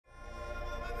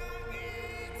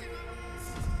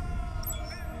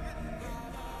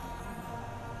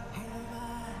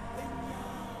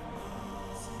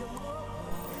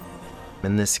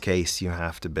In this case, you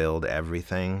have to build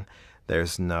everything.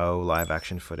 There's no live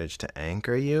action footage to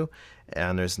anchor you,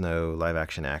 and there's no live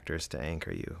action actors to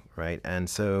anchor you, right? And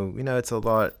so, it's a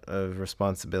lot of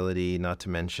responsibility, not to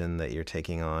mention that you're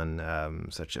taking on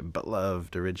such a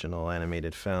beloved original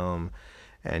animated film,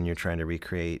 and you're trying to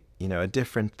recreate, a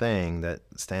different thing that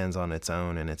stands on its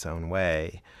own in its own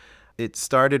way. It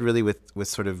started really with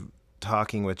sort of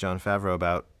talking with Jon Favreau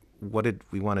about what did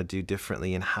we want to do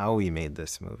differently and how we made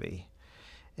this movie.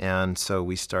 And so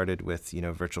we started with,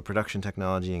 virtual production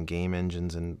technology and game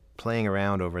engines and playing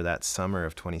around over that summer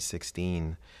of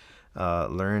 2016,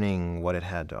 learning what it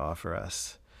had to offer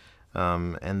us.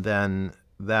 And then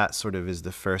that sort of is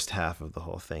the first half of the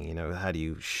whole thing. How do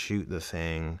you shoot the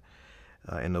thing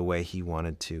in the way he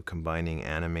wanted to, combining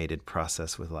animated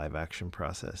process with live action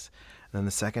process. And then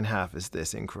the second half is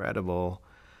this incredible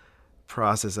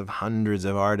process of hundreds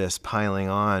of artists piling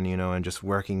on, and just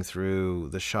working through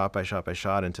the shot by shot by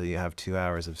shot until you have 2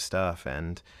 hours of stuff.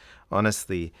 And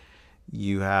honestly,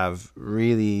 you have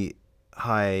really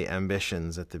high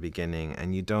ambitions at the beginning,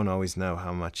 and you don't always know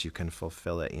how much you can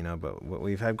fulfill it, but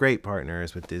we've had great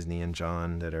partners with Disney and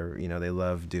John that are, they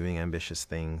love doing ambitious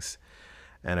things,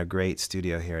 and a great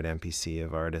studio here at MPC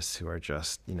of artists who are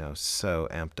just, so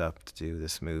amped up to do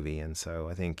this movie. And so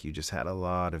I think you just had a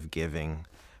lot of giving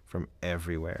from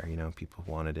everywhere. People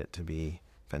wanted it to be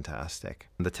fantastic.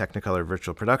 The Technicolor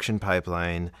virtual production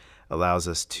pipeline allows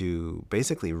us to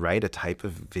basically write a type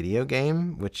of video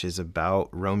game, which is about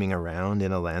roaming around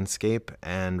in a landscape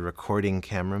and recording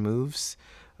camera moves,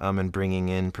 and bringing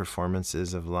in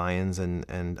performances of lions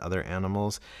and other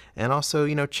animals, and also,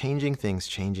 changing things,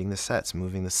 changing the sets,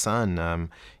 moving the sun,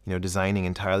 designing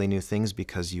entirely new things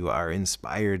because you are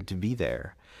inspired to be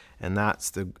there. And that's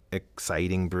the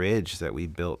exciting bridge that we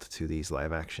built to these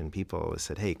live action people. We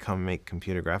said, hey, come make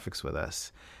computer graphics with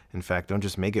us. In fact, don't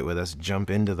just make it with us, jump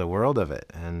into the world of it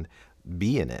and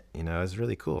be in it. It's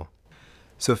really cool.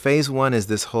 So phase one is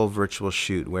this whole virtual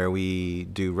shoot where we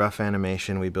do rough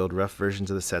animation, we build rough versions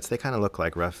of the sets. They kind of look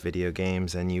like rough video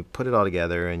games, and you put it all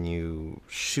together and you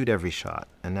shoot every shot.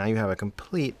 And now you have a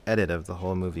complete edit of the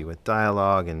whole movie with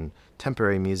dialogue and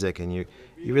temporary music, and you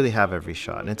really have every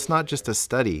shot. And it's not just a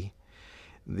study.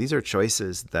 These are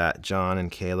choices that John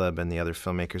and Caleb and the other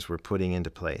filmmakers were putting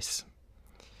into place.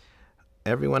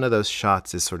 Every one of those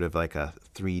shots is sort of like a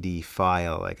 3D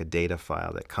file, like a data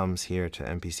file that comes here to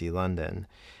MPC London.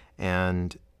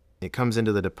 And it comes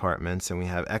into the departments, and we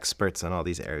have experts on all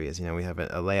these areas. We have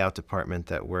a layout department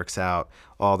that works out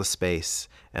all the space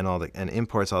and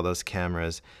imports all those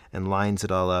cameras and lines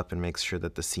it all up and makes sure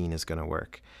that the scene is going to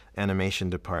work. Animation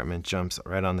department jumps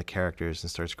right on the characters and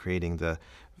starts creating the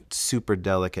super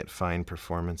delicate, fine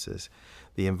performances.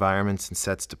 The environments and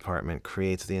sets department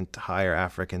creates the entire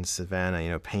African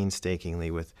savanna, painstakingly,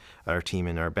 with our team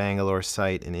in our Bangalore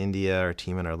site in India, our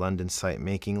team in our London site,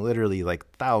 making literally like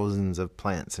thousands of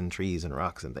plants and trees and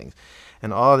rocks and things.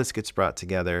 And all this gets brought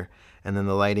together. And then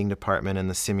the lighting department and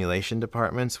the simulation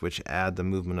departments, which add the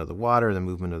movement of the water, the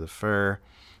movement of the fur,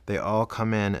 they all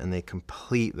come in and they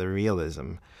complete the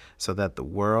realism so that the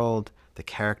world, the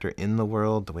character in the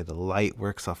world, the way the light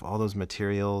works off all those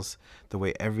materials, the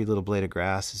way every little blade of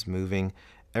grass is moving,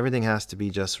 everything has to be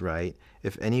just right.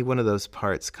 If any one of those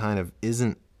parts kind of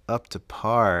isn't up to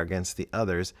par against the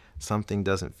others, something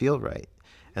doesn't feel right.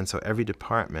 And so every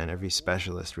department, every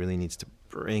specialist really needs to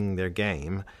bring their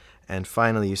game. And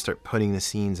finally, you start putting the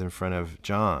scenes in front of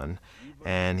John,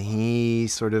 and he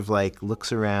sort of like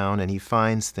looks around and he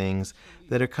finds things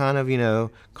that are kind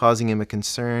of, causing him a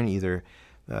concern. Either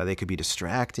they could be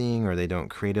distracting, or they don't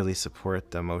creatively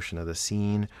support the emotion of the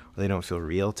scene, or they don't feel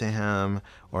real to him,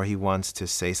 or he wants to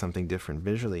say something different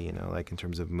visually, like in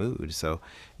terms of mood. So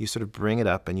you sort of bring it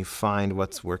up and you find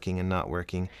what's working and not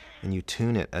working, and you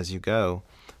tune it as you go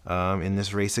in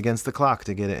this race against the clock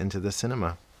to get it into the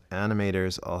cinema.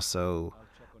 Animators also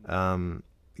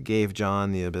gave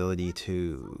John the ability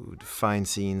to find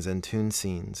scenes and tune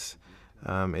scenes.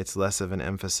 It's less of an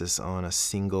emphasis on a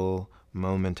single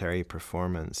momentary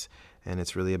performance, and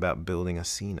it's really about building a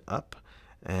scene up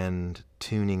and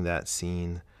tuning that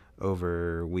scene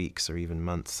over weeks or even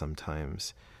months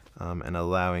sometimes, and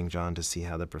allowing John to see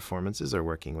how the performances are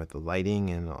working with the lighting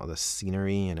and all the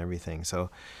scenery and everything. So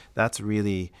that's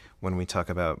really when we talk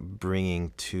about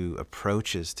bringing two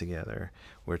approaches together,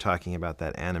 we're talking about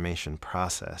that animation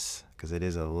process, because it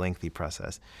is a lengthy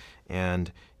process,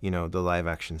 and the live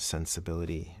action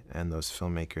sensibility and those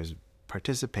filmmakers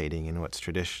participating in what's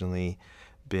traditionally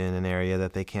been an area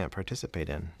that they can't participate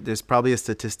in. There's probably a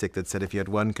statistic that said if you had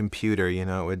one computer,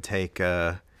 it would take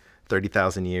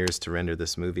 30,000 years to render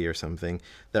this movie or something.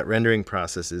 That rendering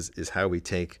process is how we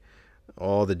take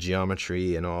all the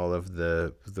geometry and all of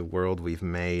the world we've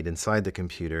made inside the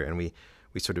computer, and we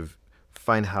sort of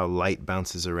find how light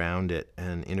bounces around it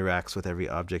and interacts with every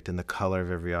object and the color of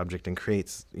every object and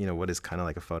creates, what is kind of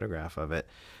like a photograph of it.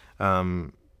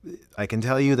 I can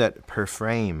tell you that per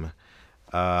frame,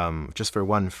 just for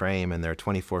one frame, and there are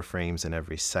 24 frames in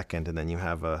every second, and then you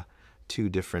have two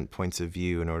different points of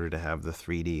view in order to have the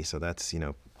 3D. So that's,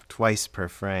 twice per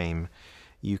frame.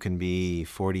 You can be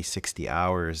 40, 60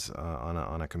 hours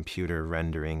on a computer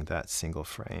rendering that single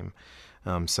frame.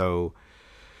 And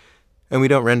we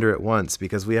don't render it once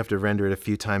because we have to render it a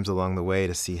few times along the way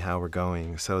to see how we're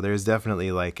going. So there's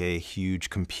definitely like a huge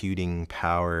computing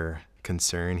power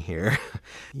concern here.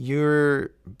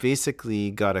 You're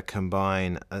basically got to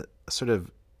combine a sort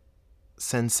of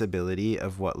sensibility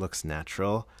of what looks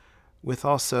natural with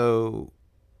also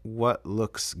what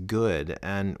looks good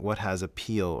and what has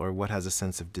appeal or what has a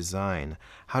sense of design.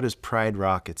 How does Pride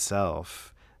Rock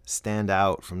itself stand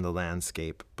out from the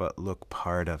landscape but look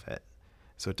part of it,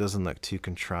 so it doesn't look too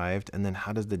contrived? And then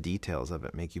how does the details of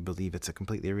it make you believe it's a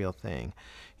completely real thing?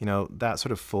 That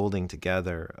sort of folding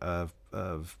together of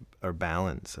or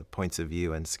balance of points of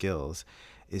view and skills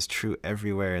is true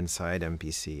everywhere inside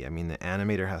MPC. I mean, the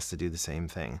animator has to do the same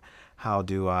thing. How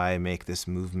do I make this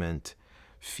movement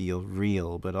feel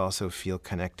real, but also feel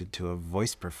connected to a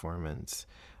voice performance?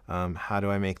 How do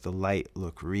I make the light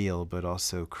look real, but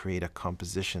also create a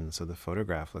composition so the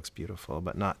photograph looks beautiful,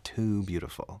 but not too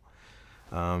beautiful?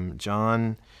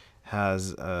 John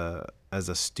has, as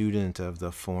a student of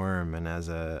the form and as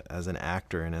an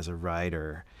actor and as a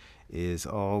writer, is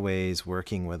always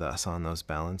working with us on those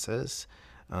balances,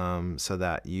 so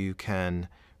that you can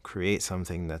create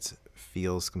something that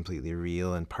feels completely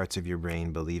real and parts of your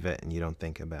brain believe it and you don't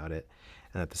think about it.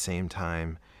 And at the same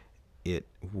time, it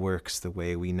works the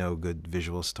way we know good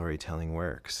visual storytelling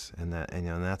works. And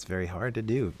that's very hard to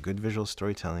do. Good visual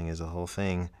storytelling is a whole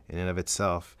thing in and of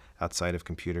itself, outside of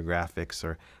computer graphics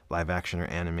or live action or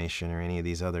animation or any of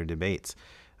these other debates.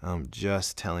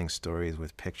 Just telling stories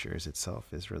with pictures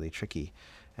itself is really tricky.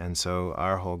 And so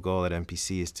our whole goal at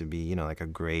MPC is to be, like a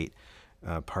great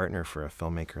partner for a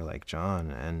filmmaker like John,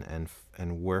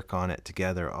 and work on it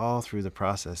together all through the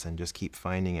process and just keep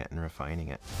finding it and refining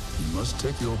it. You must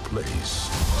take your place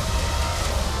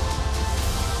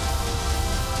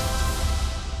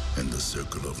in the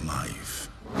circle of life.